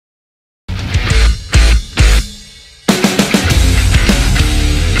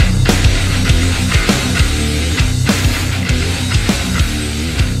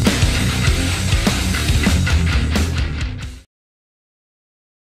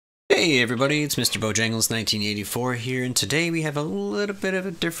Hey everybody, it's Mr. Bojangles 1984 here, and today we have a little bit of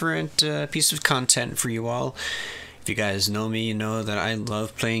a different piece of content for you all. If you guys know me, you know that I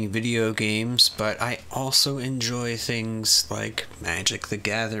love playing video games, but I also enjoy things like Magic the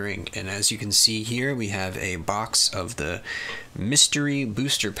Gathering. And as you can see here, we have a box of the mystery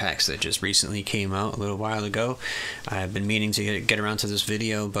booster packs that just recently came out a little while ago. I've been meaning to get around to this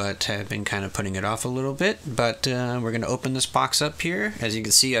video, but have been kind of putting it off a little bit. But we're going to open this box up here. As you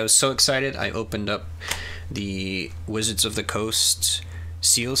can see, I was so excited, I opened up the Wizards of the Coast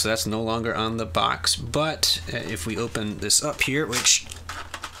seal, so that's no longer on the box. But if we open this up here, which,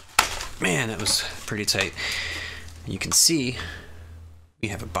 man, that was pretty tight, you can see we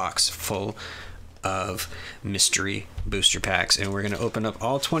have a box full of mystery booster packs, and we're going to open up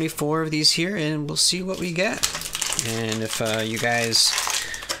all 24 of these here and we'll see what we get. And if you guys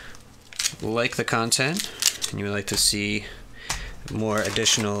like the content and you would like to see more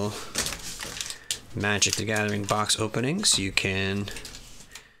additional Magic the Gathering box openings, you can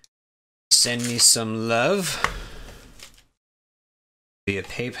send me some love via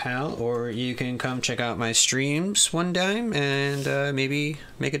PayPal, or you can come check out my streams one time and maybe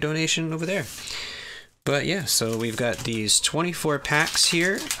make a donation over there. But yeah, so we've got these 24 packs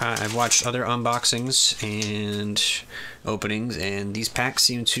here. I've watched other unboxings and openings, and these packs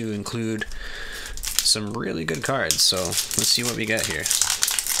seem to include some really good cards. So let's see what we got here.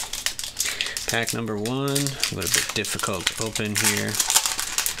 Pack number one, a little bit difficult to open here.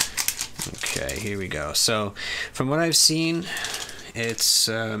 Okay, here we go. So from what I've seen, it's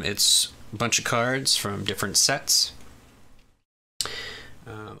a bunch of cards from different sets.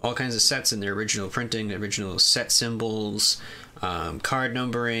 All kinds of sets in their original printing, the original set symbols, card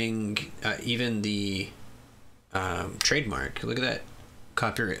numbering, even the trademark. Look at that.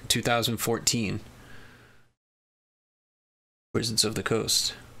 Copyright 2014. Wizards of the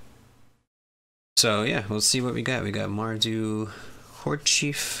Coast. So yeah, we'll see what we got. We got Mardu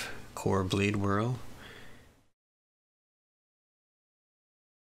Hordechief, Core Blade Whirl.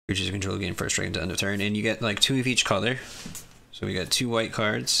 Creatures you control gain first strike into end of turn, and you get like 2 of each color. So we got 2 white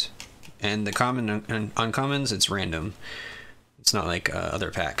cards, and the common and uncommons, it's random. It's not like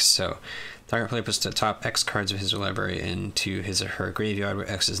other packs. So target player puts the top X cards of his library into his or her graveyard, where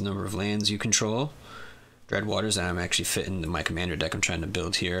X is the number of lands you control. Dreadwaters, and I'm actually fitting my commander deck I'm trying to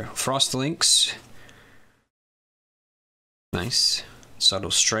build here. Frostlinks. Nice.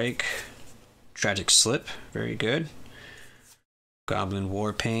 Subtle Strike. Tragic Slip, very good. Goblin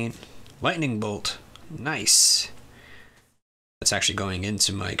Warpaint. Lightning Bolt, nice. That's actually going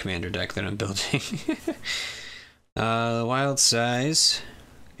into my commander deck that I'm building. Wild Size,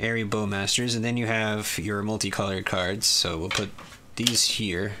 Airy Bowmasters, and then you have your multicolored cards. So we'll put these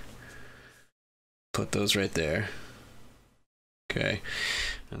here. Put those right there. Okay.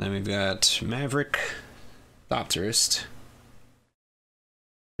 And then we've got Maverick Thopterist.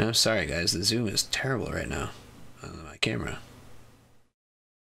 I'm sorry guys, the zoom is terrible right now on my camera.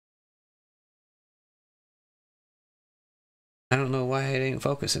 I don't know why it ain't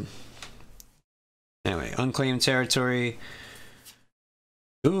focusing. Anyway, Unclaimed Territory.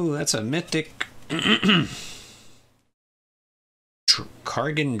 Ooh, that's a mythic. Kargan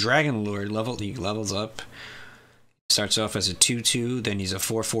Dragonlord. He levels up. Starts off as a 2/2, then he's a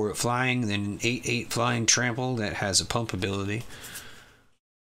 4/4 flying, then an 8/8 flying trample that has a pump ability.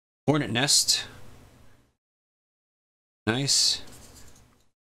 Hornet Nest. Nice.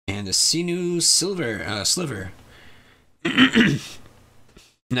 And a Sinew Sliver.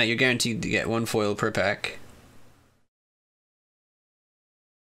 Now you're guaranteed to get 1 foil per pack.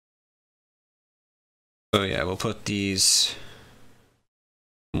 Oh yeah, we'll put these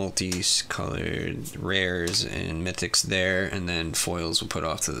multi-colored rares and mythics there, and then foils we'll put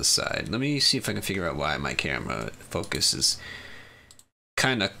off to the side. Let me see if I can figure out why my camera focus is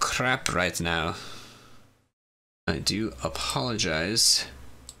kind of crap right now. I do apologize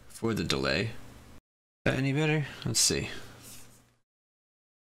for the delay. Is that any better? Let's see.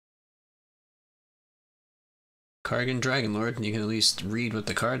 Kargan Dragonlord, and you can at least read what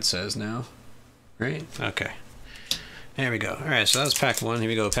the card says now, right? Okay. There we go. Alright, so that was pack 1. Here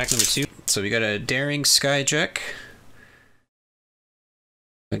we go, pack number 2. So we got a Daring Skyjack.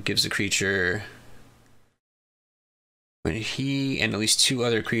 That gives the creature, when he and at least 2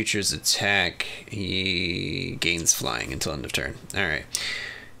 other creatures attack, he gains flying until end of turn. Alright.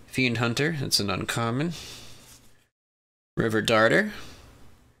 Fiend Hunter, that's an uncommon. River Darter.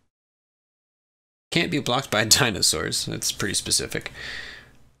 Can't be blocked by dinosaurs. That's pretty specific.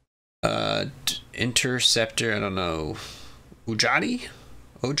 Interceptor, I don't know. Ojadi?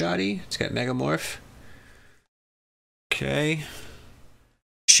 It's got Megamorph. Okay.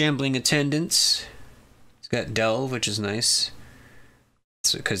 Shambling Attendants. It's got Delve, which is nice.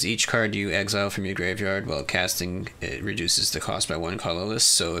 Because each card you exile from your graveyard while casting, it reduces the cost by 1 colorless.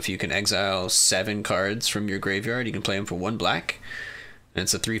 So if you can exile 7 cards from your graveyard, you can play them for 1 black. And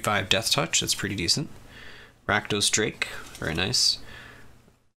it's a 3/5 Death Touch. That's pretty decent. Rakdos Drake, very nice.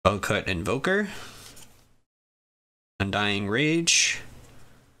 Bugcut Invoker. Undying Rage.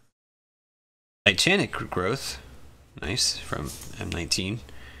 Titanic Growth, nice, from M19.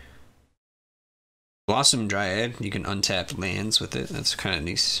 Blossom Dryad, you can untap lands with it. That's kind of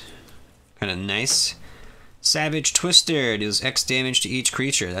nice. Savage Twister deals X damage to each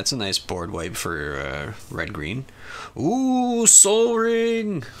creature. That's a nice board wipe for red-green. Ooh, Soul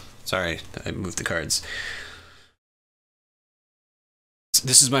Ring! Sorry, I moved the cards.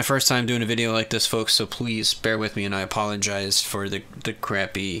 This is my first time doing a video like this, folks, so please bear with me, and I apologize for the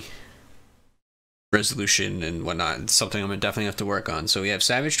crappy resolution and whatnot. It's something I'm gonna definitely have to work on. So we have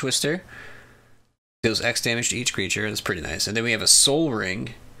Savage Twister. Deals X damage to each creature. That's pretty nice. And then we have a Soul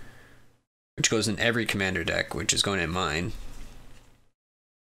Ring, which goes in every commander deck, which is going in mine.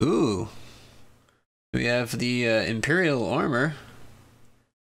 Ooh. We have the Imperial Armor.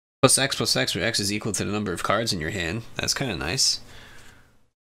 +X+X, where X is equal to the number of cards in your hand. That's kind of nice.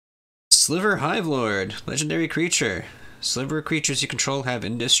 Sliver Hivelord, legendary creature. Sliver creatures you control have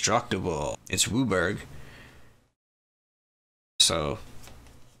indestructible. It's WUBRG. So,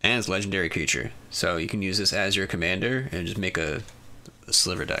 and it's legendary creature. So you can use this as your commander and just make a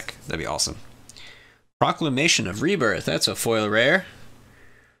Sliver deck. That'd be awesome. Proclamation of Rebirth. That's a foil rare.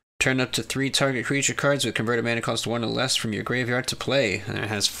 Turn up to 3 target creature cards with converted mana cost 1 or less from your graveyard to play. And it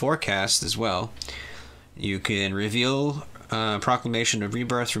has Forecast as well. You can reveal Proclamation of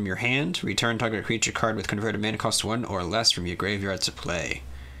Rebirth from your hand. Return target creature card with converted mana cost 1 or less from your graveyard to play.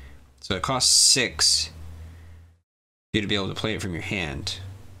 So it costs 6 for you to be able to play it from your hand.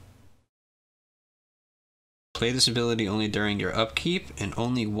 Play this ability only during your upkeep and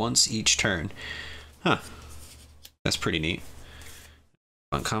only once each turn. Huh. That's pretty neat.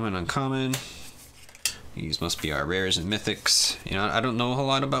 Uncommon. These must be our rares and mythics. You know, I don't know a whole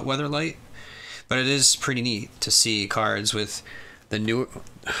lot about Weatherlight, but it is pretty neat to see cards with the newer...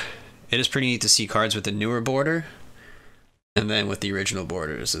 It is pretty neat to see cards with the newer border, and then with the original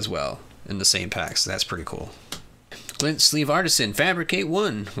borders as well, in the same packs. That's pretty cool. Glint Sleeve Artisan, Fabricate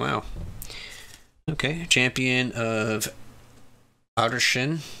 1. Wow. Okay, Champion of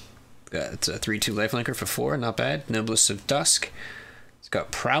Outershin. It's a 3/2 lifelinker for 4, not bad. Noblest of Dusk. It's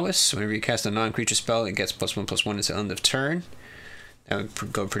got Prowess. Whenever you cast a non-creature spell, it gets +1/+1 until end of turn. That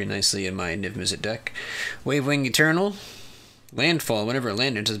would go pretty nicely in my Niv Mizzet deck. Wavewing Eternal. Landfall. Whenever a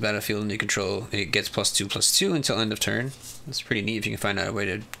land enters the battlefield and you control, it gets +2/+2 until end of turn. That's pretty neat if you can find out a way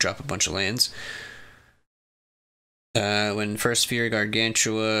to drop a bunch of lands. When first Sphere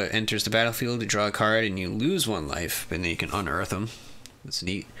Gargantua enters the battlefield, you draw a card and you lose 1 life, and then you can unearth them. That's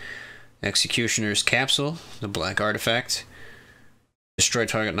neat. Executioner's Capsule, the black artifact. Destroy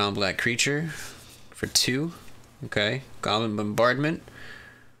target non-black creature for 2. Okay. Goblin Bombardment.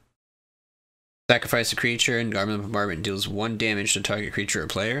 Sacrifice a creature, and Goblin Bombardment deals 1 damage to target creature or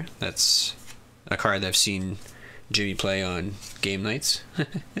player. That's a card that I've seen Jimmy play on game nights.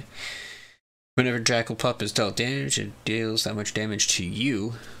 Whenever Jackal Pup is dealt damage, it deals that much damage to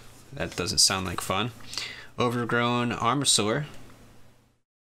you. That doesn't sound like fun. Overgrown Armosaur.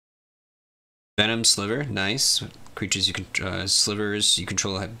 Venom Sliver, nice. Creatures you can slivers you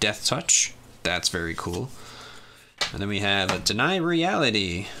control have Death Touch. That's very cool. And then we have a Deny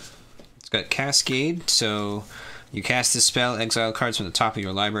Reality. It's got Cascade, so you cast this spell, exile cards from the top of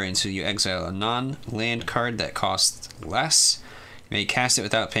your library until you exile a non-land card that costs less. You may cast it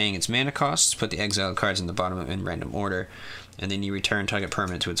without paying its mana cost. Put the exiled cards in the bottom in random order, and then you return target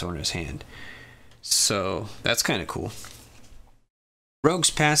permanent to its owner's hand. So that's kind of cool.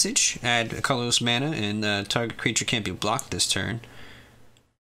 Rogue's Passage. Add a colorless mana, and the target creature can't be blocked this turn.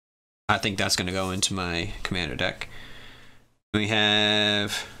 I think that's going to go into my commander deck. We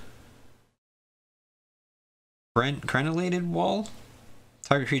have Crenellated Wall.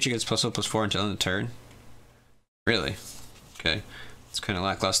 Target creature gets +0/+4 until end of turn. Really? Okay. It's kind of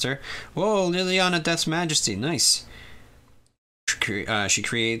lackluster. Whoa, Liliana Death's Majesty. Nice. She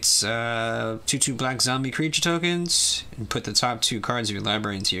creates 2/2 black zombie creature tokens and put the top 2 cards of your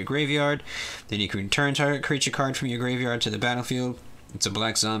library into your graveyard. Then you can return target creature card from your graveyard to the battlefield. It's a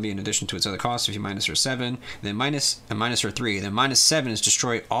black zombie in addition to its other costs if you minus or 7. Then minus or 3. Then -7 is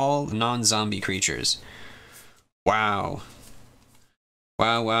destroy all non-zombie creatures. Wow.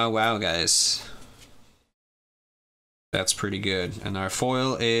 Wow, guys. That's pretty good. And our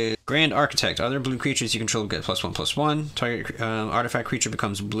foil is Grand Architect. Other blue creatures you control get +1/+1. Target artifact creature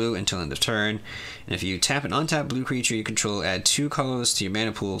becomes blue until end of turn. And if you tap an untapped blue creature you control, add 2 colors to your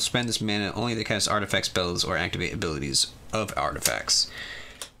mana pool. Spend this mana only to cast artifact spells or activate abilities of artifacts.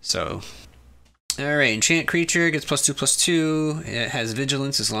 So, alright, enchant creature gets +2/+2. It has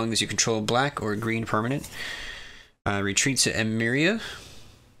vigilance as long as you control black or green permanent. Retreat to Emeria.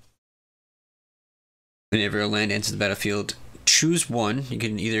 Whenever a land enters the battlefield, choose one. You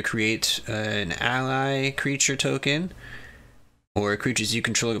can either create an ally creature token, or creatures you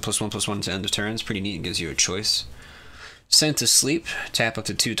control get +1/+1 to end of turn. It's pretty neat, it gives you a choice. Sent to Sleep, tap up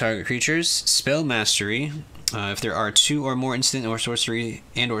to 2 target creatures. Spell Mastery. If there are 2 or more instant or sorcery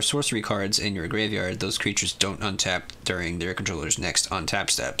cards in your graveyard, those creatures don't untap during their controller's next untap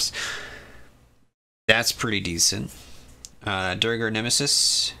steps. That's pretty decent. Durgar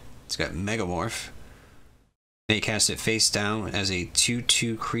Nemesis. It's got Megamorph. They cast it face down as a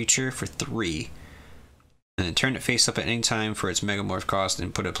 2/2 creature for 3. And then turn it face up at any time for its Megamorph cost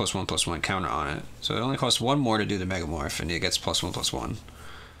and put a +1/+1 counter on it. So it only costs 1 more to do the Megamorph, and it gets +1/+1.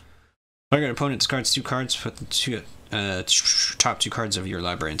 Target opponent discards 2 cards, put the top 2 cards of your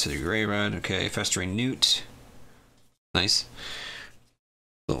library into the graveyard. Okay, Festering Newt. Nice.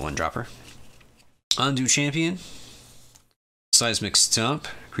 Little 1-dropper. Undo Champion. Seismic Stomp.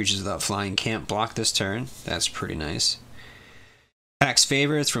 Creatures without flying can't block this turn. That's pretty nice. Pax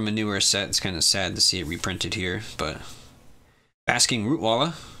Favor. It's from a newer set. It's kind of sad to see it reprinted here, but Basking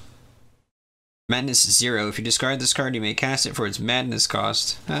Rootwalla. Madness 0. If you discard this card, you may cast it for its madness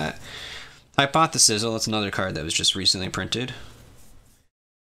cost. Hypothesis. That's another card that was just recently printed.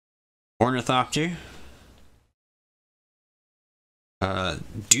 Ornithopter.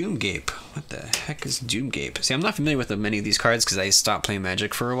 Doomgape. What the heck is Doomgape? See, I'm not familiar with many of these cards because I stopped playing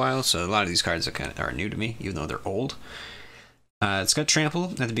Magic for a while, so a lot of these cards are new to me, even though they're old. It's got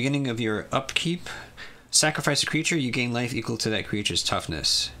Trample. At the beginning of your upkeep, sacrifice a creature, you gain life equal to that creature's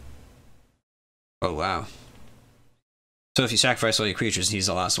toughness. Oh, wow. So if you sacrifice all your creatures and he's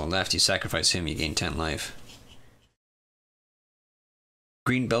the last one left, you sacrifice him, you gain 10 life.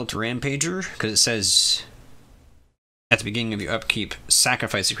 Greenbelt Rampager, because it says at the beginning of your upkeep,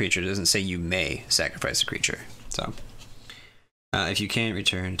 sacrifice a creature. It doesn't say you may sacrifice a creature. So, if you can't,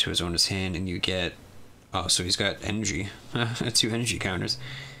 return to his owner's hand, and you get... Oh, so he's got energy. 2 energy counters.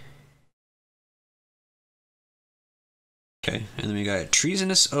 Okay, and then we got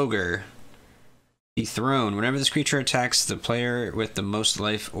Treasonous Ogre. Dethrone. Whenever this creature attacks the player with the most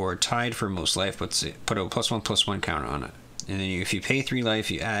life or tied for most life, put a +1/+1 counter on it. And then if you pay 3 life,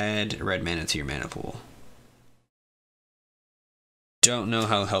 you add red mana to your mana pool. Don't know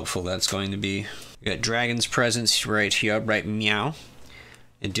how helpful that's going to be. We got Dragon's Presence right here, right meow.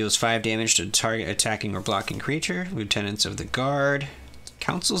 It deals 5 damage to target attacking or blocking creature. Lieutenants of the Guard.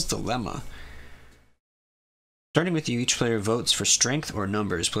 Council's Dilemma. Starting with you, each player votes for strength or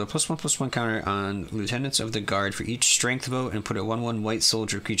numbers. Put a +1/+1 counter on Lieutenants of the Guard for each strength vote, and put a 1/1 white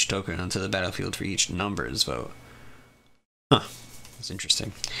soldier creature token onto the battlefield for each numbers vote. Huh, that's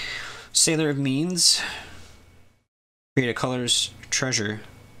interesting. Sailor of Means. Create a color's treasure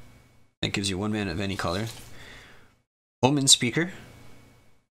that gives you 1 mana of any color. Omen Speaker.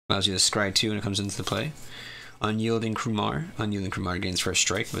 Allows you to scry 2 when it comes into play. Unyielding Krumar. Unyielding Krumar gains first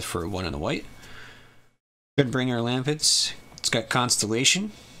strike for 1 and a white. Goodbringer Lampetes. It's got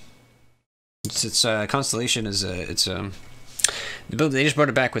Constellation. Constellation is the ability. They just brought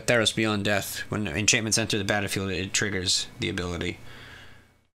it back with Theros Beyond Death. When enchantments enter the battlefield, it triggers the ability.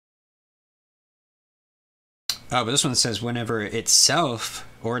 Oh, but this one says whenever itself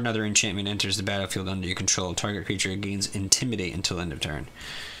or another enchantment enters the battlefield under your control, target creature gains Intimidate until end of turn.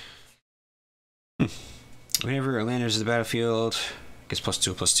 Whenever a land enters the battlefield, gets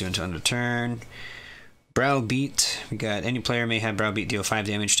 +2/+2 until end of turn. Browbeat. We got any player may have Browbeat deal 5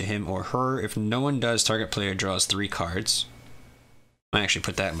 damage to him or her. If no one does, target player draws 3 cards. I might actually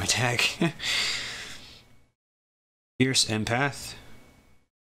put that in my tag. Fierce Empath.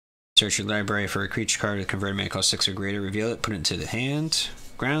 Search your library for a creature card with converted mana cost 6 or greater. Reveal it, put it into the hand.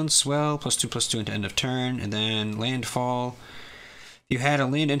 Groundswell, +2/+2 into end of turn. And then Landfall. If you had a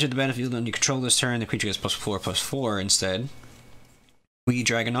land enter the battlefield and you control this turn, the creature gets +4/+4 instead. We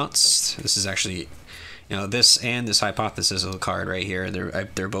Dragonauts. This is actually, you know, this and this Hypothesis of the card right here.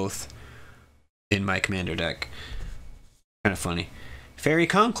 They're both in my commander deck. Kind of funny. Fairy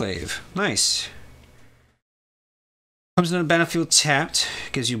Conclave. Nice. Comes into the battlefield tapped,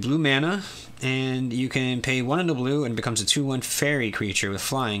 gives you blue mana, and you can pay 1 into blue and becomes a 2/1 fairy creature with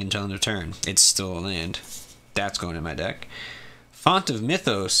flying until end of turn. It's still a land. That's going in my deck. Font of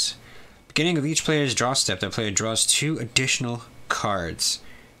Mythos. Beginning of each player's draw step, that player draws 2 additional cards.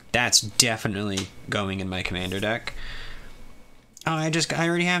 That's definitely going in my commander deck. Oh, I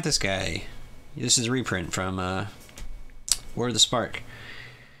already have this guy. This is a reprint from War of the Spark.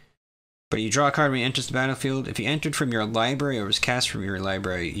 But you draw a card when he enters the battlefield. If he entered from your library or was cast from your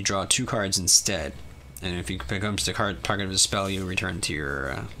library, you draw 2 cards instead. And if he becomes the card target of the spell, you return to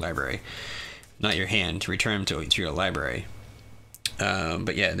your library. Not your hand, return to your library.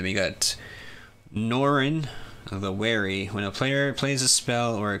 But yeah, then we got Norrin the Wary. When a player plays a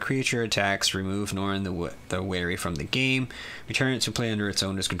spell or a creature attacks, remove Norrin the Wary from the game. Return it to play under its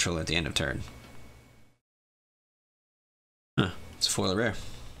owner's control at the end of turn. Huh, it's a foil rare.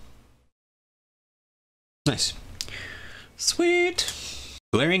 Nice. Sweet.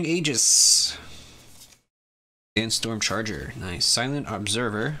 Glaring Aegis. Sandstorm Charger. Nice. Silent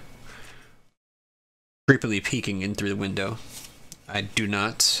Observer. Creepily peeking in through the window. I do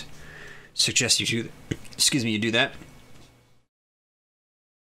not suggest you do. Excuse me, you do that.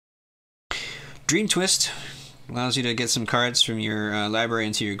 Dream Twist allows you to get some cards from your library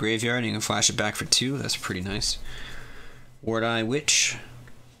into your graveyard, and you can flash it back for 2. That's pretty nice. Ward Eye Witch.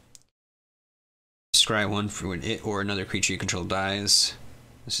 Scry 1 for when it or another creature you control dies.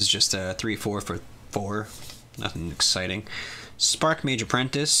 This is just a 3/4 for 4. Nothing exciting. Spark Mage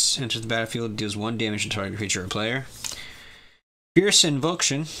Apprentice. Enters the battlefield, deals 1 damage to target creature or player. Fierce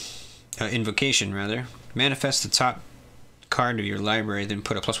Invocation. Manifest the top card of your library, then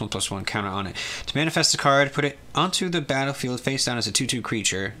put a +1/+1 counter on it. To manifest the card, put it onto the battlefield face down as a 2/2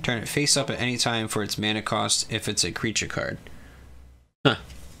 creature. Turn it face up at any time for its mana cost if it's a creature card. Huh.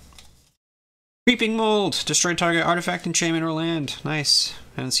 Creeping Mold. Destroy target artifact, enchantment, or land. Nice.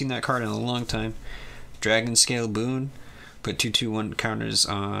 Haven't seen that card in a long time. Dragon Scale Boon. Put 2/2/1 counters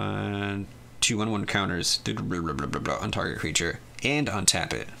on 2/1/1 counters on target creature and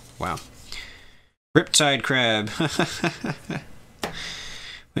untap it. Wow. Riptide Crab.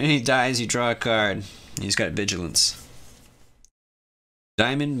 When he dies, you draw a card. He's got Vigilance.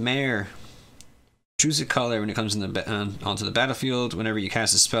 Diamond Mare. Choose a color when it comes in onto the battlefield. Whenever you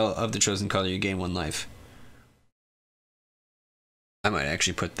cast a spell of the chosen color, you gain 1 life. I might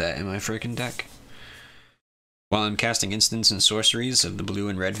actually put that in my freaking deck. While I'm casting instants and sorceries of the blue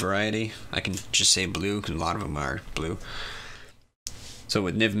and red variety, I can just say blue because a lot of them are blue. So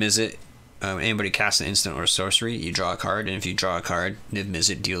with Niv Mizzet, anybody casts an instant or a sorcery, you draw a card, and if you draw a card, Niv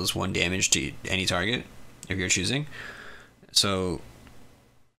Mizzet deals 1 damage to any target if you're choosing. So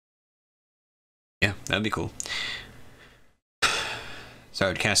yeah, that'd be cool. So I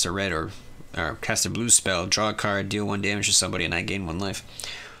would cast a red or cast a blue spell, draw a card, deal 1 damage to somebody, and I gain 1 life.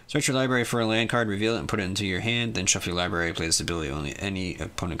 Search your library for a land card, reveal it, and put it into your hand. Then shuffle your library, play this ability. Only any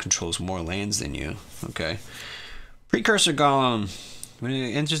opponent controls more lands than you. Okay. Precursor Golem. When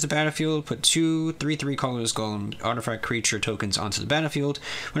it enters the battlefield, put 2 3/3 colorless golem artifact creature tokens onto the battlefield.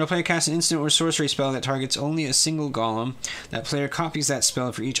 When a player casts an instant or sorcery spell that targets only a single golem, that player copies that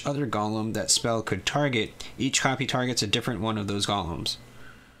spell for each other golem that spell could target. Each copy targets a different one of those golems.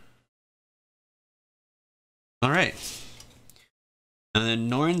 Alright. And then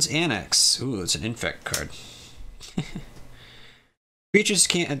Norn's Annex. Ooh, it's an infect card. Creatures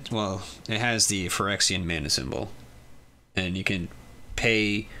can't... Well, it has the Phyrexian mana symbol. And you can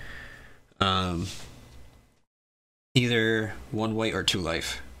pay either 1 white or 2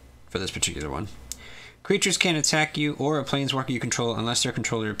 life for this particular one. Creatures can't attack you or a planeswalker you control unless their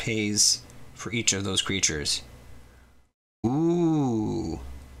controller pays for each of those creatures. Ooh,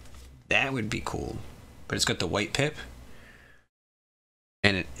 that would be cool. But it's got the white pip,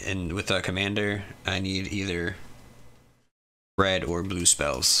 and with a commander, I need either red or blue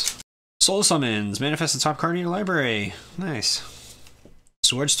spells. Soul Summons. Manifest the top card in your library. Nice.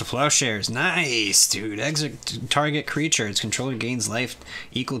 Swords to Plowshares. Nice, dude. Exit target creature. Its controller gains life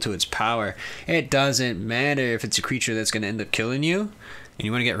equal to its power. It doesn't matter if it's a creature that's going to end up killing you, and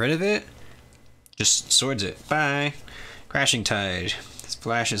you want to get rid of it. Just swords it. Bye. Crashing Tide.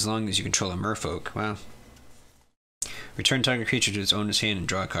 Splash as long as you control a merfolk. Wow. Return target creature to its owner's hand and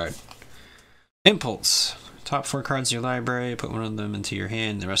draw a card. Impulse. Top 4 cards in your library, put 1 of them into your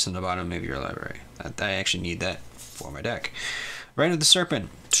hand, the rest in the bottom of your library. I actually need that for my deck. Rite of the Serpent.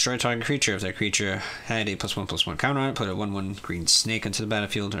 Destroy a target creature. If that creature had a +1/+1 counter on it, put a 1/1 green snake into the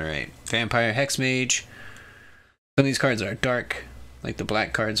battlefield. Alright. Vampire Hexmage. Some of these cards are dark. Like the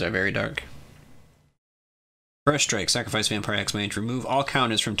black cards are very dark. First Strike. Sacrifice Vampire Hexmage. Remove all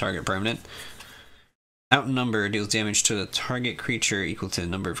counters from target permanent. Outnumber deals damage to the target creature equal to the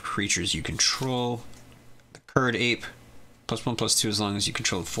number of creatures you control. The Curd Ape. +1/+2 as long as you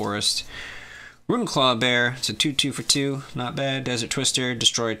control forest. Runeclaw Bear, it's a 2/2 for 2, not bad. Desert Twister,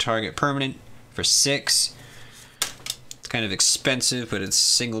 destroy target permanent for 6. It's kind of expensive, but it's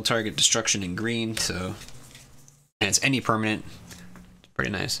single target destruction in green, so. And it's any permanent. It's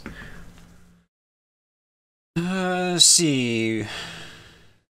pretty nice. Let's see.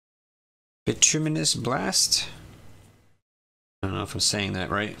 Bituminous Blast? I don't know if I'm saying that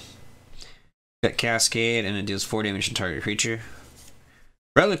right. Got Cascade, and it deals 4 damage to target creature.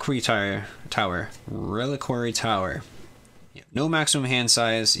 Reliquary Tower. Reliquary Tower. No maximum hand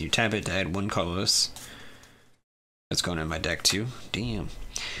size. You tap it to add 1 colorless. That's going in my deck too. Damn.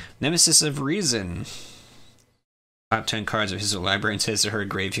 Nemesis of Reason. Top 10 cards of his library and his or her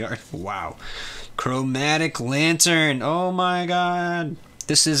graveyard. Wow. Chromatic Lantern. Oh my god.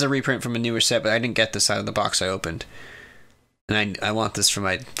 This is a reprint from a newer set, but I didn't get this out of the box I opened. And I want this for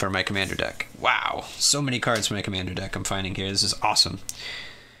my commander deck. Wow. So many cards for my commander deck I'm finding here. This is awesome.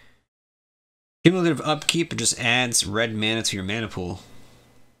 Cumulative Upkeep just adds red mana to your mana pool.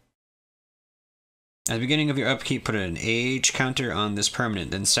 At the beginning of your upkeep, put an age counter on this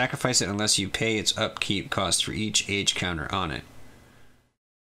permanent, then sacrifice it unless you pay its upkeep cost for each age counter on it.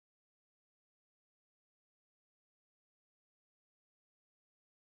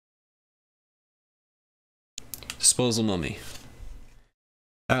 Disposal Mummy.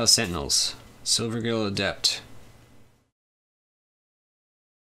 Battle Sentinels. Silvergill Adept.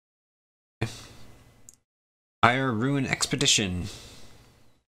 Fire Ruin Expedition.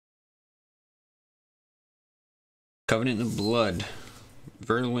 Covenant of Blood.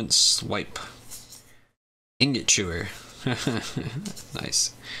 Virulent Swipe. Ingot Chewer.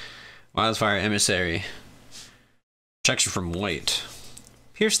 Nice. Wildfire Emissary. Protection from White.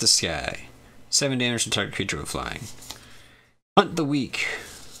 Pierce the Sky. 7 damage to target creature with flying. Hunt the Weak.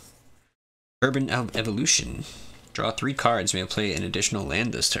 Urban Evolution. Draw 3 cards. May play an additional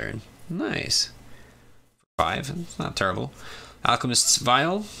land this turn. Nice. 5. It's not terrible. Alchemist's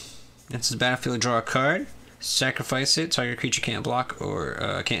Vial. Enters the battlefield, draw a card. Sacrifice it. Target creature can't block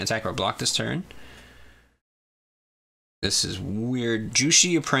or can't attack or block this turn. This is weird.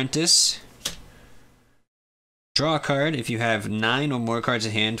 Jushi Apprentice. Draw a card. If you have 9 or more cards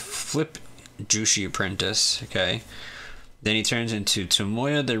in hand, flip Jushi Apprentice. Okay. Then he turns into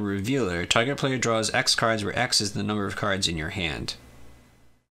Tomoya the Revealer. Target player draws X cards, where X is the number of cards in your hand.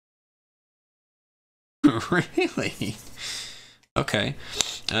 Really? Okay.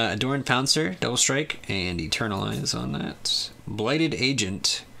 Adorned Pouncer, Double Strike, and Eternalize on that. Blighted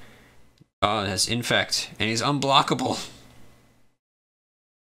Agent. Oh, it has Infect, and he's unblockable.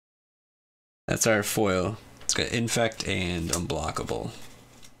 That's our foil. It's got Infect and Unblockable.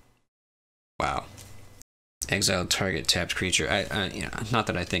 Wow. Exile target tapped creature. You know, not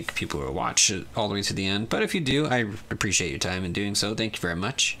that I think people will watch it all the way to the end, but if you do, I appreciate your time in doing so. Thank you very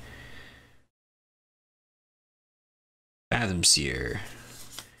much. Fathom Seer.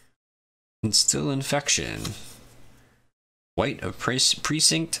 Instill Infection. White of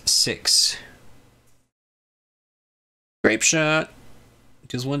Precinct 6. Grape Shot.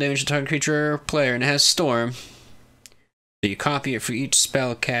 Deals 1 damage to target creature or player, and it has Storm. So you copy it for each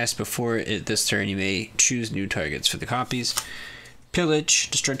spell cast before it this turn. You may choose new targets for the copies.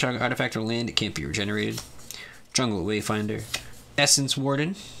 Pillage. Destroy target artifact or land. It can't be regenerated. Jungle Wayfinder. Essence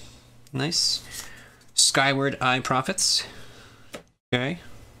Warden. Nice. Skyward Eye Prophets. Okay.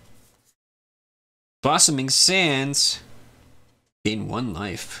 Blossoming Sands. Gain 1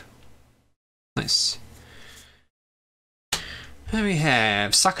 life. Nice. Then we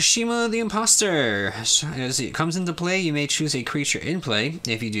have Sakashima the Imposter. As it comes into play, you may choose a creature in play.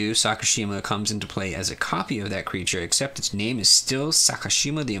 If you do, Sakashima comes into play as a copy of that creature, except its name is still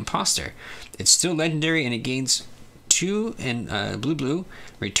Sakashima the Imposter. It's still legendary and it gains 2 in blue.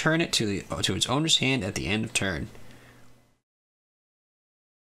 Return it to its owner's hand at the end of turn.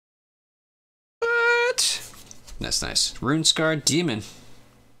 What? That's nice. Runescarred Demon.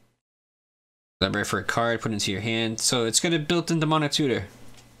 Library for a card, put into your hand. So it's got a built-in Demonic Tutor.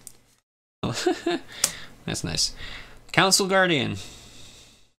 Oh, that's nice. Council Guardian.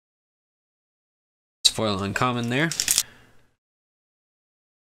 It's foil uncommon there.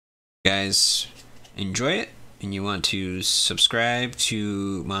 Guys, enjoy it, and you want to subscribe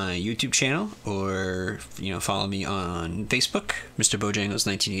to my YouTube channel, or follow me on Facebook, Mr. Bojangles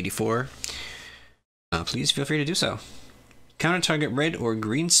 1984. Please feel free to do so. Counter target red or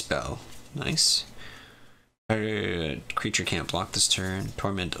green spell. Nice. Creature can't block this turn.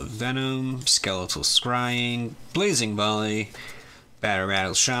 Torment of Venom, Skeletal Scrying, Blazing Volley, Battle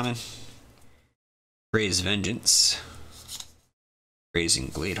Rattle Shaman, Raise Vengeance, Raising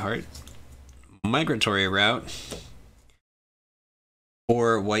Gladeheart, Migratory Route,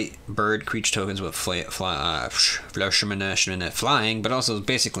 4 white bird creature tokens with flying, but also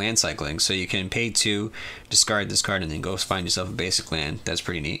basic land cycling. So you can pay 2, discard this card, and then go find yourself a basic land. That's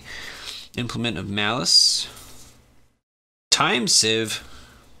pretty neat. Implement of Malice. Time Sieve.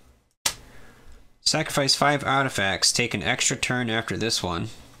 Sacrifice 5 artifacts. Take an extra turn after this one.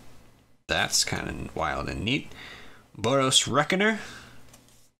 That's kind of wild and neat. Boros Reckoner.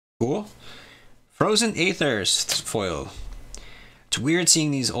 Cool. Frozen Aethers foil. It's weird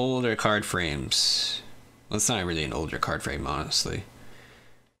seeing these older card frames. Well, it's not really an older card frame, honestly.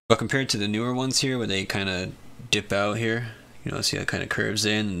 But compared to the newer ones here, where they kind of dip out here, you know, see how it kind of curves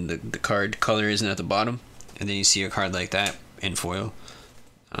in, and the card color isn't at the bottom. And then you see a card like that in foil.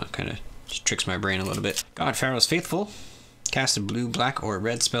 Kind of just tricks my brain a little bit. God Pharaoh's Faithful. Cast a blue, black, or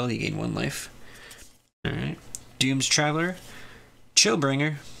red spell, you gain 1 life. Alright. Doom's Traveler.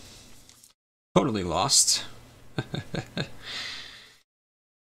 Chillbringer. Totally lost.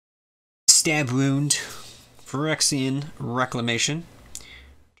 Stab Wound. Phyrexian Reclamation.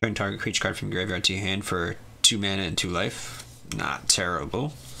 Turn target creature card from your graveyard to your hand for 2 mana and 2 life. Not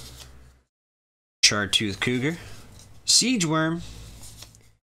terrible. Chartooth Cougar. Siege Worm.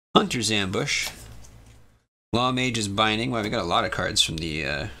 Hunter's Ambush. Law Mage's Binding. Wow, we got a lot of cards from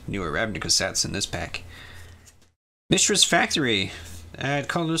the newer Ravnica sets in this pack. Mistress Factory. Add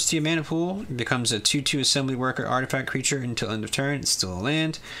colors to your mana pool. It becomes a 2/2 assembly worker artifact creature until end of turn. It's still a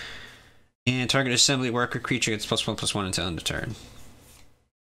land. And target assembly worker creature gets +1/+1 until end of turn.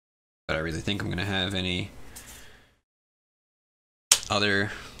 But I really think I'm going to have any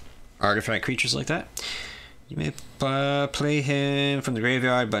other artifact creatures like that. You may play him from the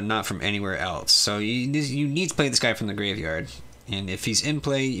graveyard, but not from anywhere else. So you need to play this guy from the graveyard. And if he's in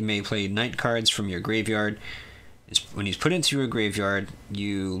play, you may play night cards from your graveyard. When he's put into your graveyard,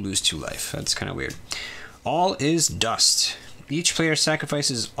 you lose 2 life. That's kind of weird. All is Dust. Each player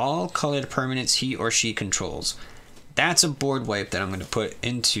sacrifices all colored permanents he or she controls. That's a board wipe that I'm going to put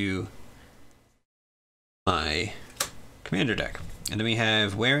into my commander deck. And then we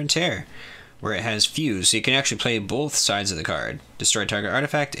have Wear and Tear, where it has Fuse, so you can actually play both sides of the card. Destroy target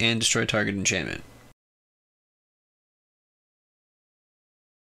artifact and destroy target enchantment.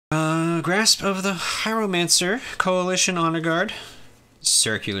 Grasp of the Hieromancer, Coalition Honor Guard.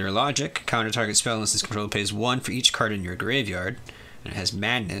 Circular Logic, counter target spell unless this controller pays 1 for each card in your graveyard. And it has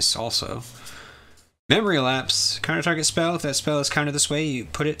Madness also. Memory Lapse, counter target spell. If that spell is countered this way, you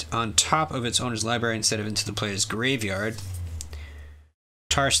put it on top of its owner's library instead of into the player's graveyard.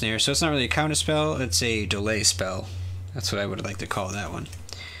 Tar Snare, so it's not really a counter spell, it's a delay spell. That's what I would like to call that one.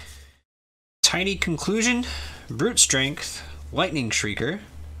 Tiny Conclusion, Brute Strength, Lightning Shrieker,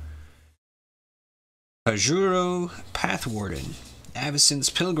 Pajuro Pathwarden, Avacyn's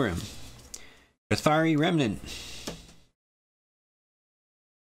Pilgrim, Cathari Remnant,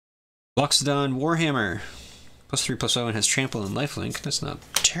 Loxodon Warhammer, +3/+0 and has Trample and Lifelink. That's not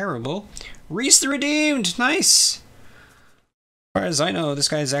terrible. Reese the Redeemed, nice! As far as I know, this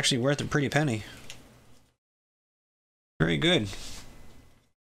guy is actually worth a pretty penny. Very good.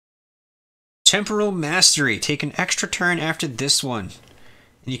 Temporal Mastery. Take an extra turn after this one.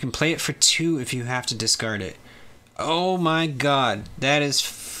 And you can play it for 2 if you have to discard it. Oh my god. That is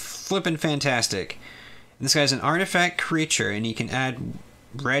flippin' fantastic. And this guy's an artifact creature, and you can add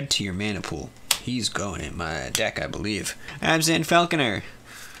red to your mana pool. He's going in my deck, I believe. Abzan Falconer.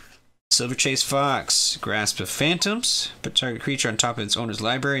 Silverchase Fox, Grasp of Phantoms. Put target creature on top of its owner's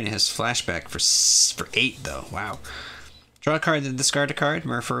library, and it has flashback for 8 though. Wow. Draw a card, then discard a card.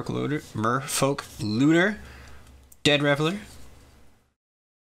 Merfolk Looter. Dead Reveler.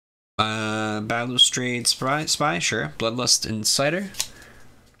 Balustrade Spy, sure. Bloodlust Insider.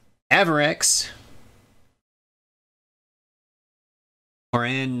 Avarex.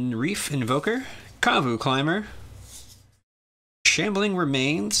 Oran Reef Invoker. Kavu Climber. Shambling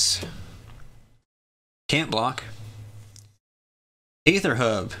Remains. Can't block. Aether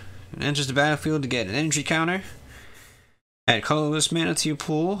Hub. It enters the battlefield to get an energy counter. Add colorless mana to your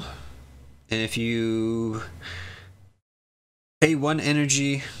pool. And if you pay 1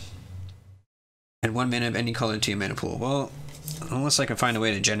 energy, add 1 mana of any color to your mana pool. Well, unless I can find a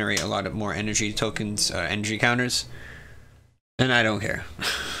way to generate a lot of more energy tokens, energy counters, then I don't care.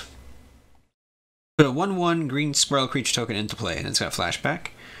 Put a 1/1 green squirrel creature token into play, and it's got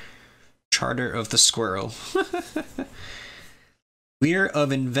flashback. Charter of the Squirrel. Weir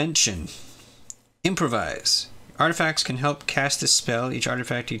of Invention. Improvise. Artifacts can help cast a spell. Each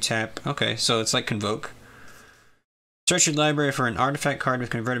artifact you tap. Okay, so it's like Convoke. Search your library for an artifact card with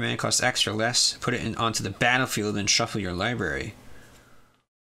converted mana cost X or less. Put it onto the battlefield and shuffle your library.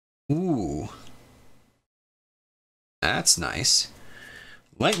 Ooh. That's nice.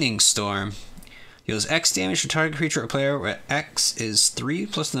 Lightning Storm. Deals X damage to target creature or player where X is 3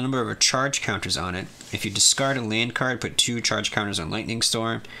 plus the number of charge counters on it. If you discard a land card, put 2 charge counters on Lightning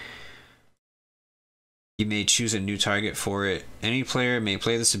Storm. You may choose a new target for it. Any player may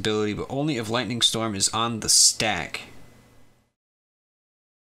play this ability, but only if Lightning Storm is on the stack.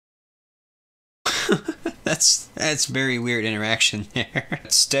 That's very weird interaction there.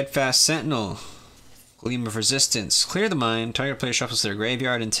 Steadfast Sentinel. Gleam of Resistance. Clear the mind. Target player shuffles their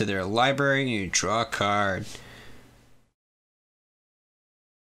graveyard into their library and you draw a card.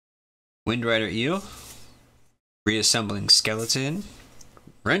 Windrider Eel. Reassembling Skeleton.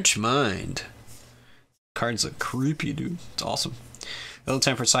 Wrench Mind. Cards look creepy, dude. It's awesome.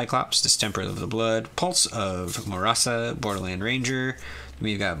 Ill-Tempered Cyclops. Distemper of the Blood. Pulse of Murasa. Borderland Ranger. Then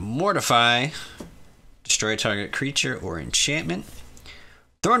we've got Mortify. Destroy target creature or enchantment.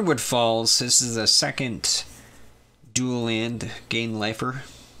 Thornwood Falls. This is the second dual land gain lifer.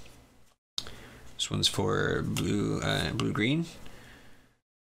 This one's for blue-green.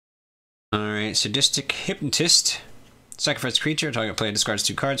 Alright, Sadistic Hypnotist. Sacrifice creature. Target player discards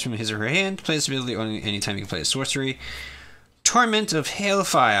 2 cards from his or her hand. Play this ability only anytime you can play a sorcery. Torment of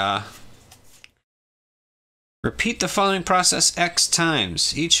Hailfire. Repeat the following process X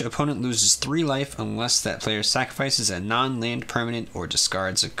times. Each opponent loses 3 life unless that player sacrifices a non-land permanent or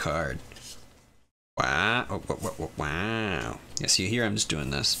discards a card. Wow. Oh, wow. Yeah, so you hear I'm just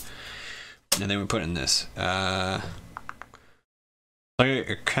doing this. And then we're putting this. Target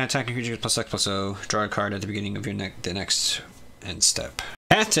attacking creature plus X plus O. Draw a card at the beginning of your the next end step.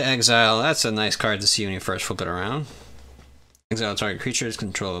 Path to Exile. That's a nice card to see when you first flip it around. Exile target creatures.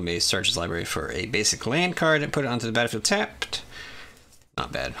 Control may search his library for a basic land card and put it onto the battlefield tapped.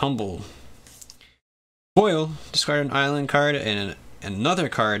 Not bad. Humble. Foil. Discard an island card and another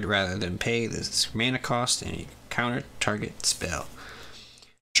card rather than pay this mana cost and you counter target spell.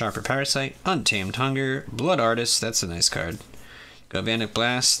 Sharper Parasite. Untamed Hunger. Blood Artist. That's a nice card. Galvanic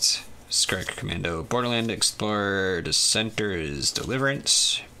Blast. Skirk Commando. Borderland Explorer. Dissenter's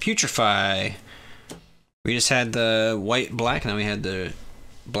Deliverance. Putrefy. We just had the white-black, now we had the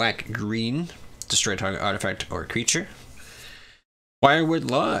black-green. Destroy target artifact or creature. Wirewood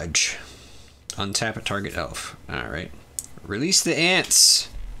Lodge. Untap a target elf. Alright. Release the ants.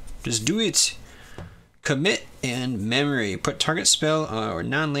 Just do it. Commit and Memory. Put target spell or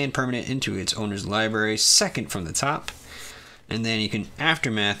non-land permanent into its owner's library, second from the top. And then you can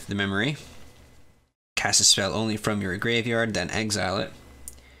Aftermath the memory. Cast a spell only from your graveyard, then exile it.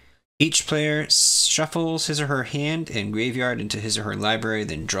 Each player shuffles his or her hand and graveyard into his or her library,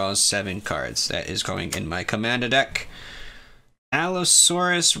 then draws 7 cards. That is going in my commander deck.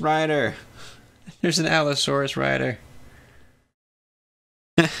 Allosaurus Rider. There's an Allosaurus Rider.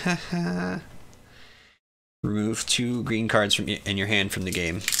 Remove 2 green cards from in your hand from the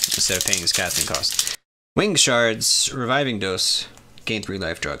game instead of paying his casting cost. Wing Shards. Reviving Dose. Gain 3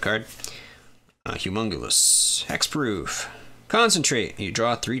 life, draw a card. Humongulous. Hexproof. Concentrate. You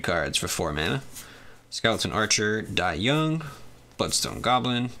draw 3 cards for 4 mana. Skeleton Archer, Die Young, Bloodstone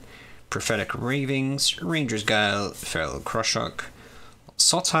Goblin, Prophetic Ravings, Ranger's Guile, Feral Crushhawk,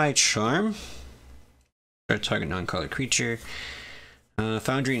 Sultai Charm, target non-colored creature,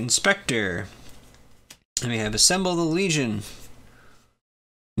 Foundry Inspector, and we have Assemble the Legion,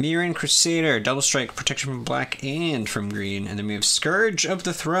 Mirren Crusader, Double Strike, protection from black and from green, and then we have Scourge of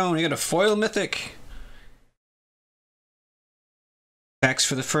the Throne. We got a foil mythic. Attacks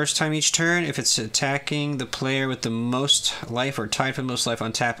for the first time each turn. If it's attacking the player with the most life or tied for the most life,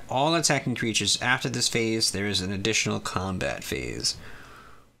 untap all attacking creatures. After this phase, there is an additional combat phase.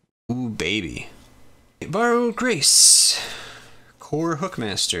 Ooh, baby. Borrowed Grace. Core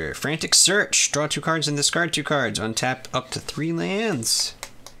Hookmaster. Frantic Search. Draw 2 cards and discard 2 cards. Untap up to 3 lands.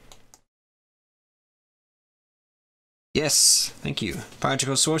 Yes, thank you.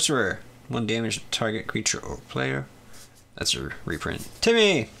 Prodigal Sorcerer. 1 damage to target creature or player. That's a reprint.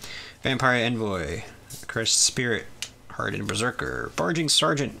 Timmy! Vampire Envoy. Cursed Spirit. Hardened Berserker. Barging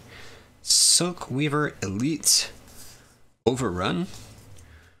Sergeant. Silk Weaver Elite. Overrun.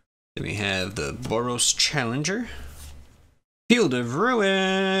 Then we have the Boros Challenger. Field of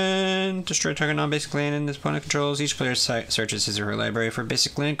Ruin. Destroy target non-basic land in this opponent controls. Each player searches his or her library for a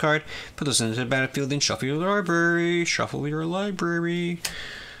basic land card. Put those into the battlefield, then shuffle your library. Shuffle your library.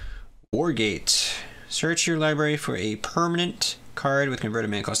 Wargate. Search your library for a permanent card with converted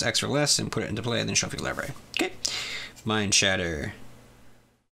mana cost X or less and put it into play and then shuffle your library. Okay. Mind Shatter.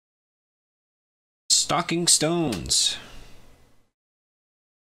 Stalking Stones.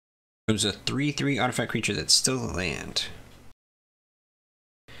 There's a 3/3 artifact creature that's still a land.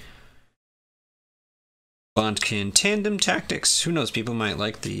 Bondkin Tandem Tactics. Who knows, people might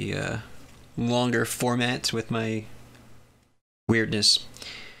like the longer format with my weirdness.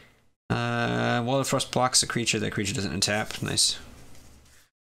 Wall of Frost blocks a creature. That creature doesn't untap. Nice.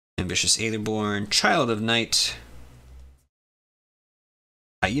 Ambitious Aetherborn. Child of Night.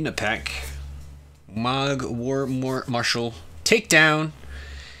 Hyena Pack. Mog War Marshal. Takedown.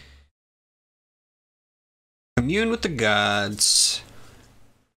 Commune with the Gods.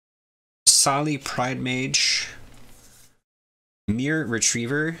 Sali Pride Mage. Mirror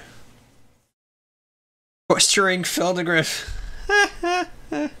Retriever. Questing Feldigriff.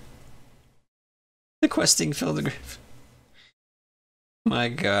 The Questing Feldigriff. My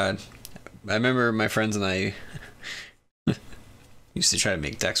god. I remember my friends and I used to try to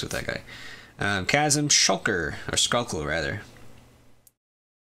make decks with that guy. Chasm Shulker, or Skulkle rather.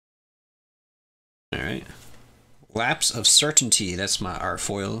 Alright. Lapse of Certainty, that's our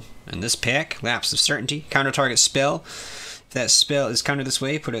foil in this pack. Lapse of Certainty. Counter target spell. If that spell is countered this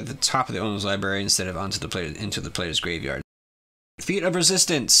way, put it at the top of the owner's library instead of into the player's graveyard. Feat of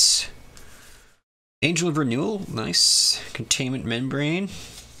Resistance. Angel of Renewal, nice. Containment Membrane.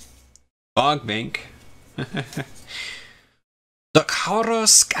 Bog Bank. Dakhara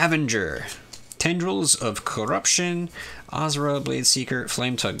Scavenger. Tendrils of Corruption. Azra Bladeseeker.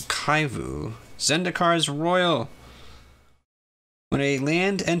 Flametug Kaivu. Zendikar's Royal. When a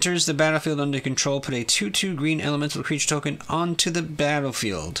land enters the battlefield under control, put a 2/2 green elemental creature token onto the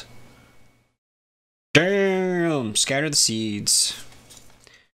battlefield. Damn! Scatter the Seeds.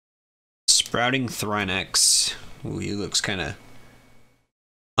 Sprouting Thrynax. Ooh, he looks kind of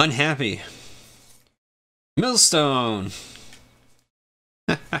unhappy. Millstone.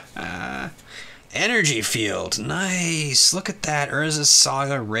 Energy Field. Nice. Look at that. Urza's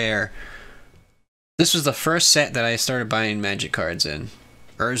Saga rare. This was the first set that I started buying Magic cards in.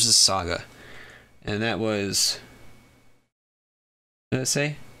 Urza's Saga. And that was... What did I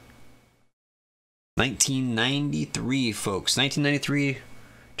say? 1993, folks. 1993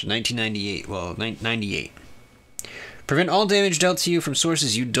 to 1998. Well, 98. Prevent all damage dealt to you from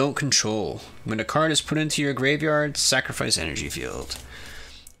sources you don't control. When a card is put into your graveyard, sacrifice Energy Field.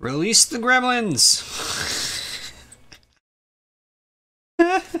 Release the Gremlins!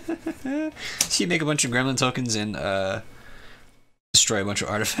 So you make a bunch of gremlin tokens and destroy a bunch of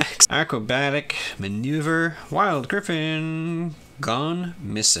artifacts. Acrobatic Maneuver. Wild Griffin. Gone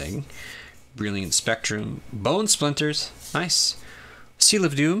Missing. Brilliant Spectrum. Bone Splinters. Nice. Seal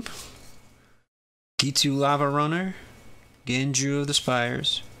of Doom. Gitu Lava Runner. Genju of the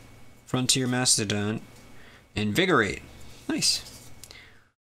Spires. Frontier Mastodon. Invigorate. Nice.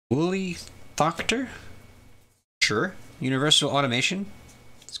 Woolly Thoctor. Sure. Universal Automation.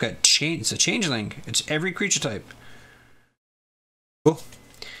 It's got it's a changeling. It's every creature type. Cool.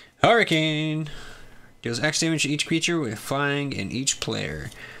 Hurricane. Deals X damage to each creature with flying in each player.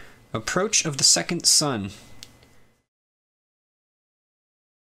 Approach of the Second Sun.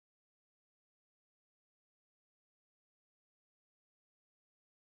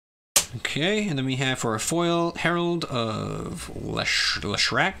 Okay, and then we have for a foil, Herald of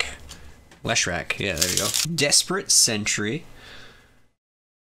Leshrac. Leshrac, yeah, there you go. Desperate Sentry.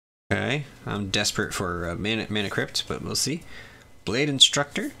 Okay, I'm desperate for mana Crypt, but we'll see. Blade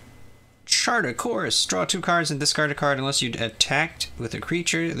Instructor. Chart of Course. Draw 2 cards and discard a card unless you attacked with a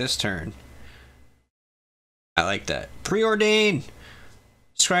creature this turn. I like that. Preordain.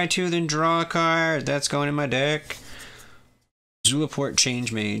 Scry 2, then draw a card. That's going in my deck. Zulaport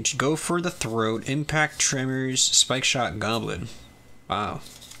Change Mage. Go for the Throat. Impact Tremors. Spike Shot Goblin. Wow.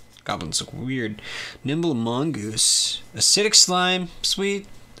 Goblins look weird. Nimble Mongoose. Acidic Slime. Sweet.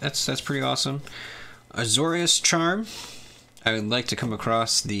 That's pretty awesome. Azorius Charm. I would like to come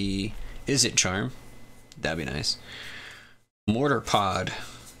across the Izzet Charm. That'd be nice. Mortar Pod.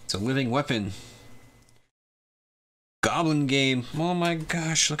 It's a living weapon. Goblin Game. Oh my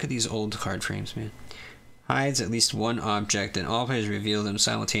gosh, look at these old card frames, man. Hides at least one object, and all players reveal them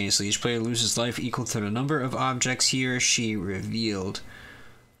simultaneously. Each player loses life equal to the number of objects he or she revealed.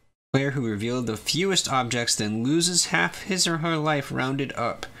 Player who revealed the fewest objects then loses half his or her life rounded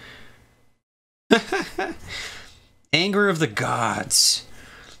up. Anger of the Gods.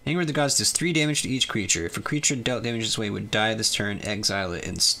 Anger of the Gods does 3 damage to each creature. If a creature dealt damage this way would die this turn, exile it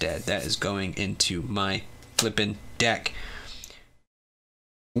instead. That is going into my flippin' deck.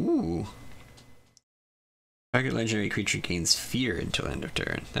 Ooh. Target legendary creature gains fear until end of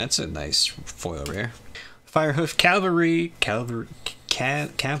turn. That's a nice foil rare. Firehoof Cavalry. Cavalry.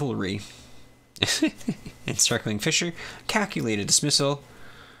 Encircling Fissure. Calculated Dismissal.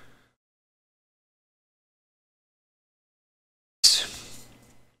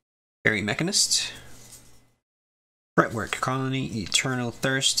 Fairy Mechanist. Fretwork, Colony, Eternal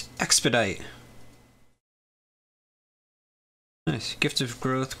Thirst, Expedite. Nice. Gift of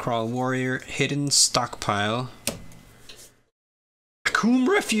Growth, Crawl Warrior, Hidden Stockpile. Cocoon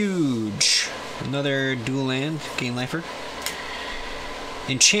Refuge! Another dual land, gain lifer.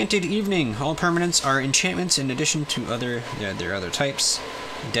 Enchanted Evening. All permanents are enchantments in addition to their other types.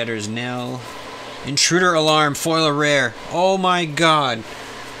 Debtor's Knell. Intruder Alarm, foil a rare. Oh my god.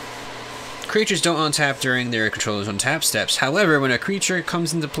 Creatures don't untap during their controller's untap steps. However, when a creature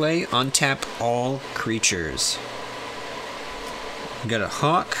comes into play, untap all creatures. We got a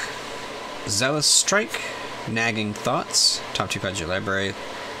Hawk, Zealous Strike, Nagging Thoughts. Top 2 cards of your library.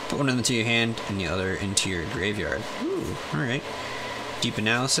 Put one into your hand and the other into your graveyard. Ooh, alright. Deep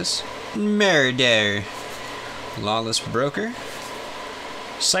Analysis. Murder. Lawless Broker.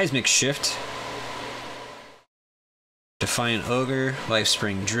 Seismic Shift. Defiant Ogre.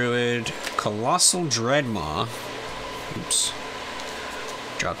 Lifespring Druid. Colossal Dreadmaw. Oops.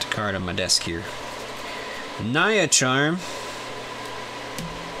 Dropped a card on my desk here. Naya Charm.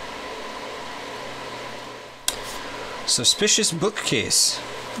 Suspicious Bookcase.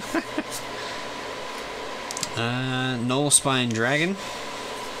 Nullspine Dragon.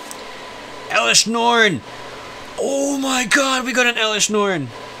 Elesh Norn! Oh my god, we got an Elesh Norn!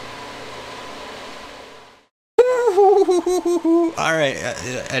 Alright,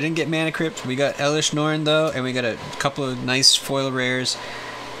 I didn't get Mana Crypt. We got Elesh Norn though, and we got a couple of nice foil rares.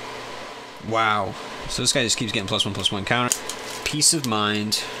 Wow. So this guy just keeps getting +1/+1 counter. Peace of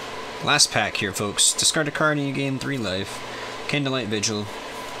Mind. Last pack here, folks. Discard a card and you gain 3 life. Candlelight Vigil.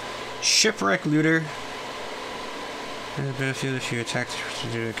 Shipwreck Looter. Battlefield if you attack.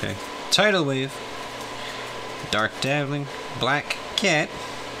 Okay. Tidal Wave. Dark Dabbling. Black Cat.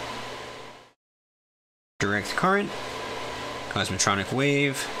 Direct Current. Cosmotronic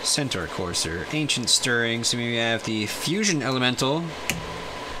Wave. Centaur Courser. Ancient Stirring. So maybe we have the Fusion Elemental.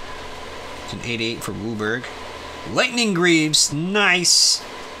 It's an 8/8 for Wooburg. Lightning Greaves. Nice.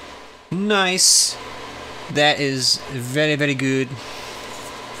 Nice. That is very, very good.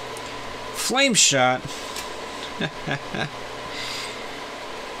 Flame Shot.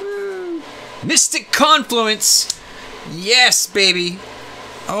 Mystic Confluence. Yes, baby.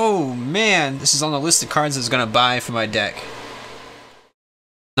 Oh, man. This is on the list of cards I was going to buy for my deck.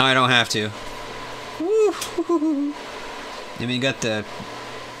 No, I don't have to. Woo. And we got the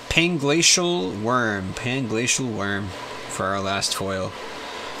Panglacial Worm. Panglacial Worm for our last foil.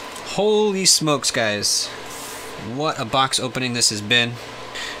 Holy smokes, guys. What a box opening this has been.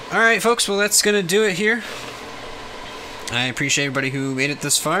 Alright, folks. Well, that's going to do it here. I appreciate everybody who made it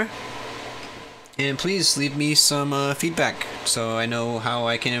this far. And please leave me some feedback so I know how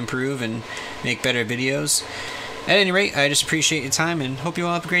I can improve and make better videos. At any rate, I just appreciate your time and hope you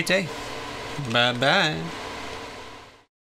all have a great day. Bye-bye.